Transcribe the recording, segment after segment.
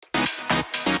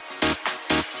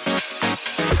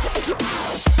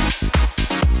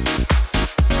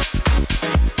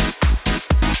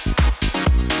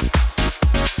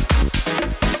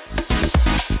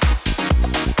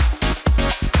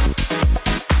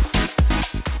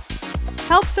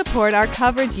help support our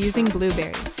coverage using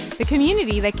Blueberry, the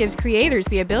community that gives creators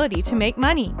the ability to make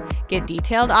money, get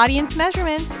detailed audience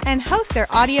measurements, and host their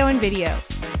audio and video.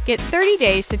 Get 30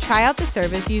 days to try out the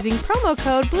service using promo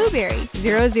code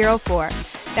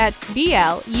Blueberry004. That's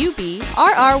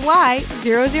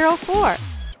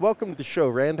BLUBRRY004. Welcome to the show,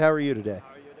 Rand. How are you today?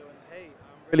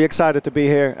 Really excited to be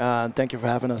here. Thank you for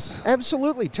having us.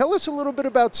 Absolutely. Tell us a little bit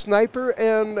about Snyper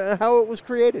and how it was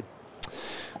created.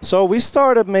 So we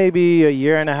started maybe a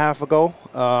year and a half ago.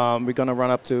 We're going to run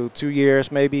up to 2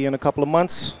 years, maybe in a couple of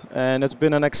months. And it's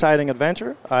been an exciting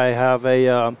adventure. I have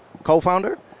a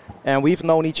co-founder, and we've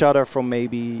known each other for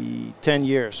maybe 10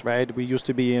 years, right? We used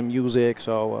to be in music,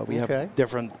 so we have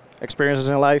different experiences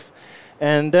in life.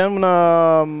 And then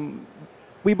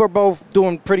we were both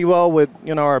doing pretty well with,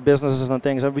 our businesses and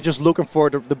things, and we're just looking for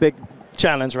the big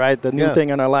challenge, right? The new thing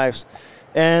in our lives.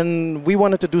 And we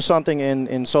wanted to do something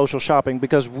in social shopping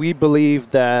because we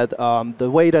believe that the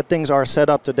way that things are set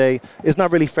up today is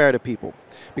not really fair to people.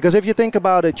 Because if you think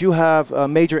about it, you have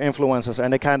major influencers,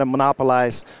 and they kind of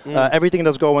monopolize everything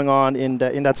that's going on in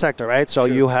that sector, right? So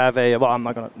you have I'm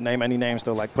not going to name any names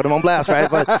to put them on blast,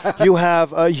 right? But you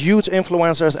have huge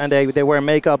influencers, and they wear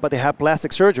makeup, but they have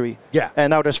plastic surgery. Yeah.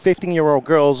 And now there's 15-year-old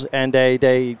girls, and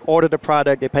they order the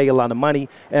product, they pay a lot of money,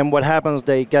 and what happens,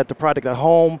 they get the product at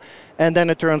home, and then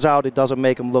it turns out it doesn't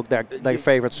make them look their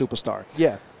favorite superstar.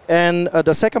 Yeah. And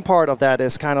the second part of that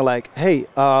is kind of hey,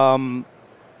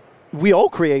 we all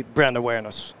create brand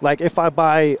awareness. Like if I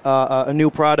buy a new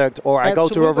product or I go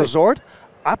to a resort,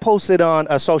 I post it on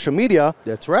social media.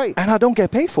 That's right. And I don't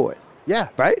get paid for it. Yeah.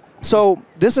 Right? So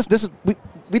this is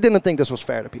we didn't think this was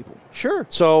fair to people. Sure.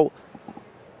 So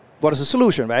what is the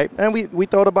solution, right? And we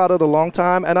thought about it a long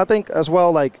time, and I think as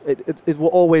well it will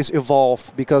always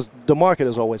evolve because the market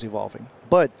is always evolving.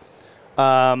 But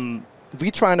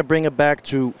we're trying to bring it back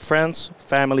to friends,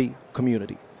 family,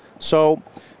 community. So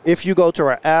if you go to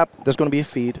our app, there's going to be a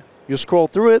feed. You scroll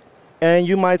through it, and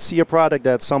you might see a product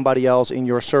that somebody else in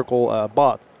your circle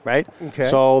bought, right? Okay.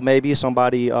 So maybe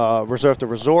somebody reserved a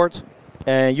resort,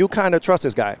 and you kind of trust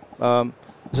this guy.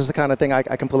 Is this the kind of thing I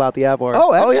can pull out the app? Or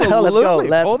absolutely. Yeah, let's go.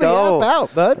 Let's pull go. the app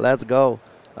out, bud. Let's go.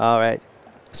 All right.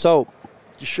 So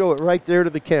just show it right there to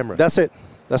the camera. That's it.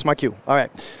 That's my cue. All right.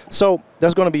 So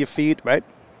there's going to be a feed, right?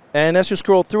 And as you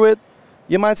scroll through it,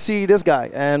 you might see this guy,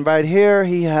 and right here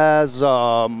he has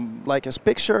his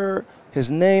picture,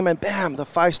 his name, and bam, the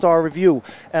 5-star review.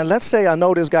 And let's say I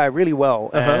know this guy really well,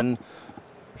 and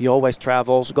he always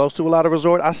travels, goes to a lot of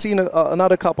resorts. I've seen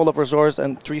another couple of resorts,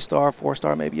 and 3-star,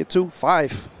 4-star, maybe a 2,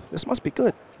 5. This must be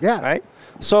good. Yeah. Right?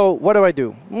 So what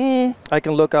do? I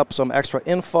can look up some extra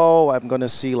info. I'm going to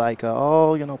see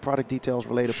product details,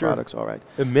 related products. All right.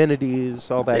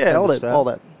 Amenities, all that kind of stuff. all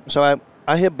that. So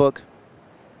I hit book.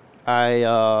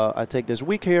 I take this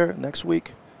week here, next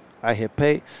week, I hit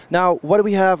pay. Now, what do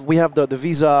we have? We have the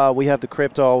Visa, we have the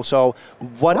crypto. So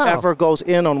whatever goes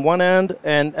in on one end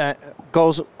and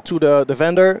goes to the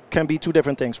vendor can be two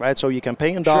different things, right? So you can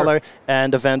pay in dollar,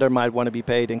 and the vendor might want to be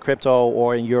paid in crypto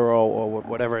or in euro or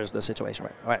whatever is the situation,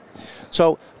 right? All right.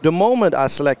 So the moment I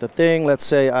select a thing, let's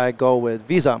say I go with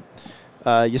Visa,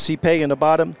 you see pay in the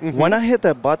bottom. When I hit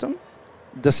that button,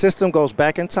 the system goes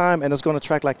back in time, and it's going to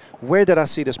track where did I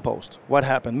see this post? What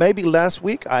happened? Maybe last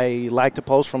week I liked a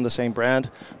post from the same brand.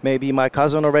 Maybe my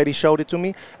cousin already showed it to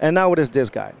me, and now it is this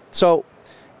guy. So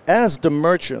as the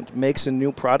merchant makes a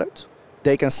new product,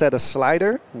 they can set a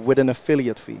slider with an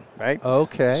affiliate fee, right?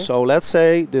 Okay. So let's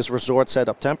say this resort set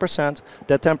up 10%.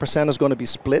 That 10% is going to be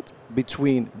split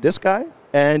between this guy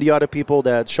and the other people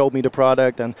that showed me the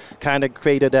product and kind of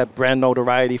created that brand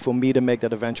notoriety for me to make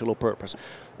that eventual purchase.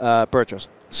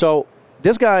 So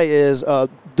this guy is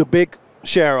the big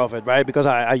share of it, right? Because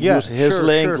I use his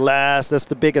link last. That's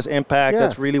the biggest impact.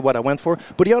 That's really what I went for.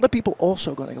 But the other people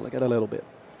also going to get a little bit.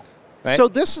 Right? So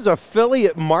this is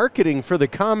affiliate marketing for the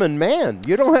common man.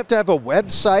 You don't have to have a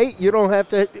website. You don't have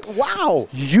to. Wow.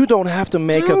 You don't have to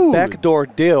make a backdoor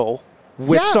deal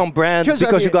with some brand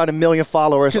because you got 1 million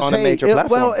followers on a major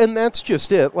platform. Well, and that's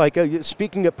just it.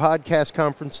 Speaking at podcast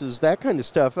conferences, that kind of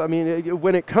stuff. I mean,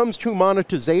 when it comes to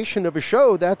monetization of a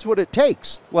show, that's what it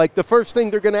takes. The first thing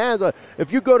they're going to ask,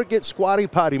 if you go to get Squatty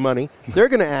Potty money, they're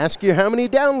going to ask you how many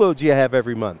downloads you have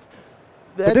every month.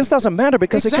 But this doesn't matter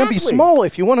because it can be small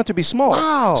if you want it to be small.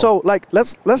 Wow. So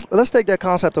let's take that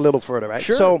concept a little further, right?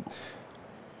 Sure. So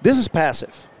this is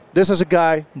passive. This is a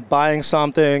guy buying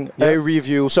something, a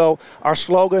review. So our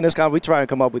slogan is we try and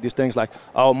come up with these things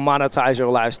monetize your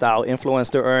lifestyle, influence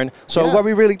to earn. So what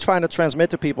we're really trying to transmit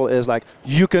to people is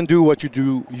you can do what you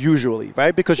do usually,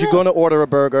 right? Because you're going to order a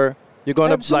burger. You're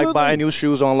going to buy new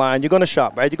shoes online. You're going to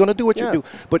shop, right? You're going to do what you do.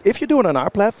 But if you do it on our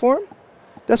platform,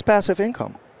 That's passive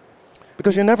income.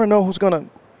 Because you never know who's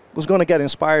gonna get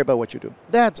inspired by what you do.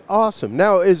 That's awesome.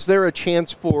 Now, is there a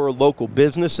chance for local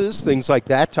businesses, things like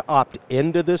that, to opt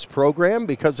into this program?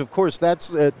 Because, of course,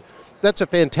 that's a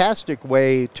fantastic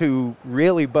way to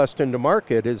really bust into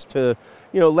market, is to,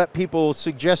 let people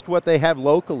suggest what they have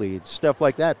locally, stuff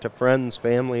like that, to friends,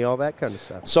 family, all that kind of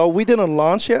stuff. So we didn't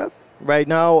launch yet. Right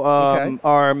now, Okay.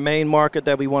 our main market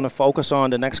that we want to focus on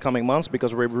the next coming months,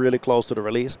 because we're really close to the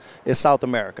release, is South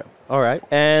America. All right.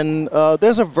 And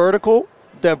there's a vertical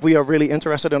that we are really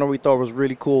interested in, or we thought was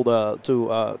really cool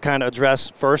to kind of address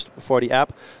first for the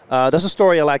app. There's a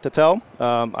story I like to tell.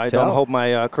 I don't hope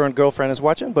my current girlfriend is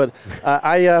watching, but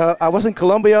I was in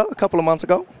Colombia a couple of months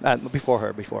ago.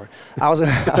 Before. I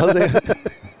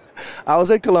was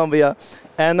in Colombia,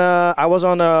 and I was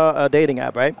on a dating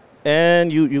app, right?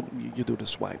 And you do the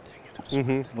swipe thing. You do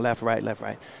the swipe thing. Left,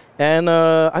 right. And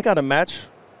I got a match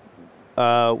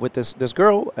with this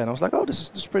girl, and I was like, oh,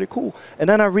 this is pretty cool. And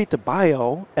then I read the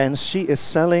bio, and she is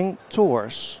selling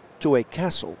tours to a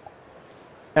castle.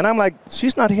 And I'm like,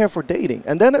 she's not here for dating.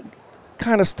 And then it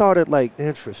kind of started like,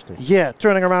 interesting. Yeah,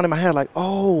 turning around in my head like,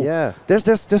 oh, yeah. There's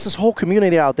this whole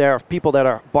community out there of people that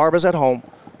are barbers at home.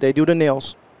 They do the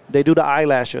nails, they do the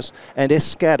eyelashes, and they're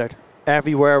scattered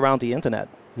everywhere around the internet.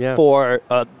 Yeah. For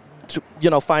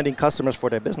finding customers for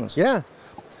their business. Yeah.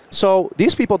 So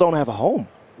these people don't have a home,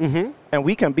 and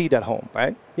we can be that home,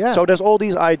 right? Yeah. So there's all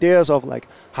these ideas of like,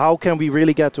 how can we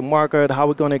really get to market? How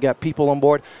we're going to get people on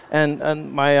board? And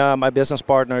my business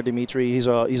partner Dimitri, he's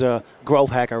a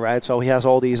growth hacker, right? So he has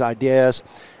all these ideas.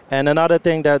 And another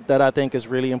thing that I think is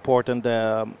really important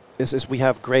is we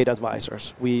have great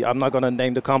advisors. I'm not going to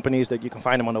name the companies, that you can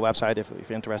find them on the website if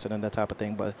you're interested in that type of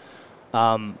thing, but.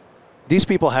 These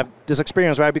people have this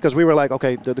experience, right? Because we were like,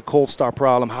 okay, the cold start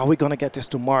problem. How are we going to get this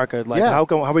to market? Like, how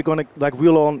are we going to like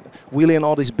wheel in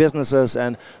all these businesses?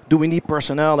 And do we need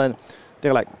personnel? And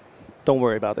they're like, don't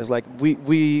worry about this. Like,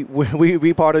 we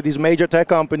part of these major tech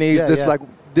companies.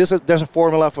 There's a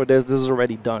formula for this. This is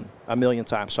already done a million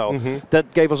times. So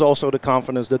that gave us also the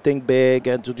confidence to think big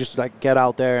and to just like get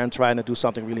out there and try to do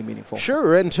something really meaningful.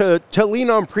 Sure, and to lean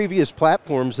on previous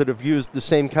platforms that have used the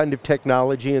same kind of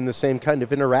technology and the same kind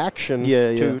of interaction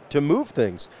to move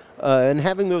things. And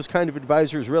having those kind of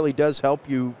advisors really does help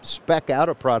you spec out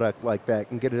a product like that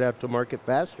and get it out to market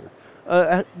faster.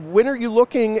 When are you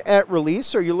looking at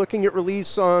release? Are you looking at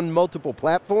release on multiple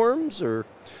platforms or?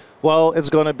 Well, it's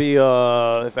going to be,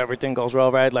 if everything goes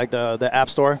well, right, like the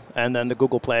App Store and then the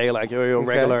Google Play, like your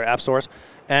regular app stores.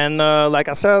 And like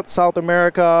I said, South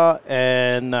America,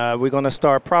 and we're going to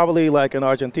start probably like in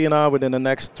Argentina within the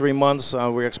next 3 months.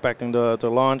 We're expecting to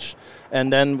launch.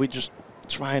 And then we just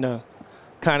trying to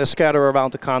kind of scatter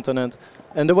around the continent.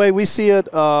 And the way we see it,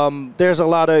 there's a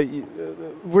lot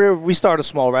of, we started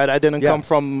small, right? I didn't come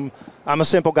from, I'm a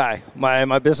simple guy.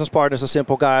 My business partner is a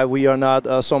simple guy. We are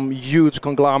not some huge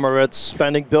conglomerate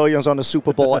spending billions on the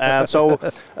Super Bowl ad. So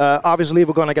obviously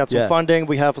we're going to get some funding.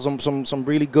 We have some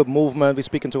really good movement. We're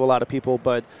speaking to a lot of people,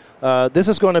 but this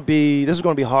is going to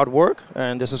be hard work,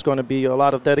 and this is going to be a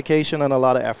lot of dedication and a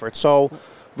lot of effort. So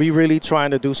we're really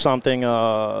trying to do something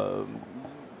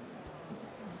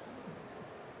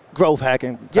growth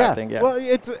hacking type thing. Yeah. Well,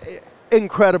 it's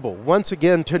incredible once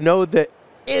again to know that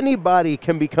anybody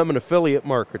can become an affiliate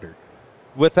marketer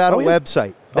without a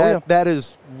website. That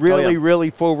is really, really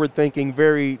forward thinking.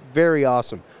 Very, very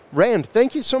awesome. Rand,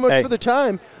 thank you so much for the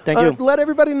time. Thank you. Let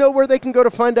everybody know where they can go to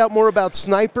find out more about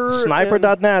Snyper.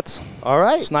 Snyper.net. All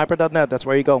right. Snyper.net. That's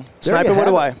where you go. There Snyper with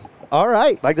a Y. All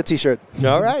right. Like the T-shirt.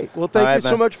 All right. Well, thank you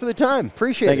so much for the time.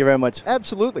 Appreciate it. Thank you very much.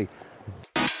 Absolutely.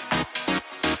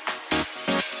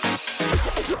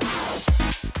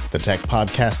 The Tech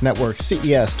Podcast Network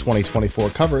CES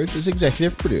 2024 coverage is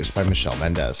executive produced by Michelle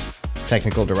Mendez.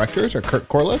 Technical directors are Kurt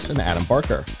Corliss and Adam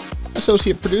Barker.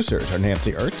 Associate producers are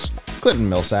Nancy Ertz, Clinton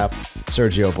Millsap,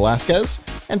 Sergio Velasquez,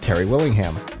 and Terry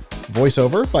Willingham.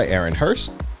 Voiceover by Aaron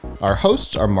Hurst. Our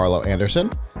hosts are Marlo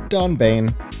Anderson, Don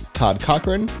Bain, Todd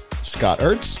Cochran, Scott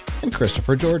Ertz, and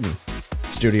Christopher Jordan.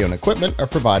 Studio and equipment are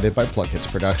provided by Plug Hits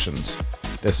Productions.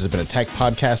 This has been a Tech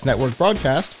Podcast Network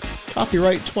broadcast.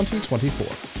 Copyright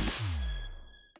 2024.